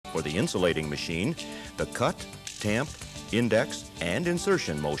For the insulating machine, the cut, tamp, index, and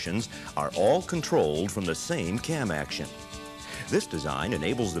insertion motions are all controlled from the same cam action. This design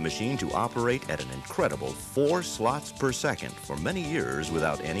enables the machine to operate at an incredible 4 slots per second for many years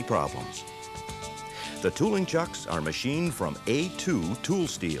without any problems. The tooling chucks are machined from A2 tool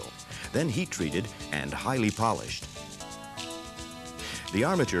steel, then heat-treated and highly polished. The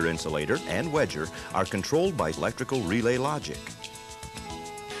armature insulator and wedger are controlled by electrical relay logic.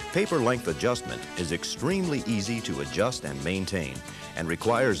 Paper length adjustment is extremely easy to adjust and maintain and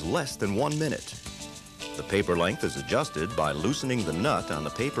requires less than 1 minute. The paper length is adjusted by loosening the nut on the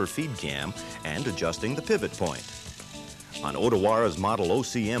paper feed cam and adjusting the pivot point. On Odawara's model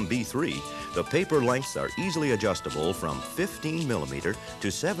OCM B3, the paper lengths are easily adjustable from 15 millimeter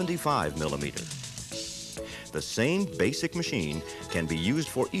to 75 millimeter. The same basic machine can be used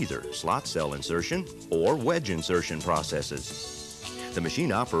for either slot cell insertion or wedge insertion processes. The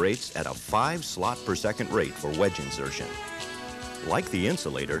machine operates at a 5 slot per second rate for wedge insertion. Like the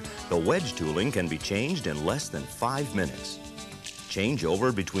insulator, the wedge tooling can be changed in less than 5 minutes.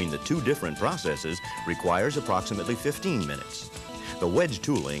 Changeover between the two different processes requires approximately 15 minutes. The wedge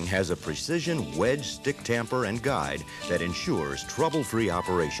tooling has a precision wedge stick tamper and guide that ensures trouble-free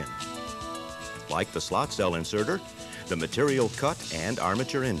operation. Like the slot cell inserter, the material cut and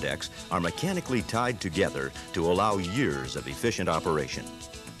armature index are mechanically tied together to allow years of efficient operation.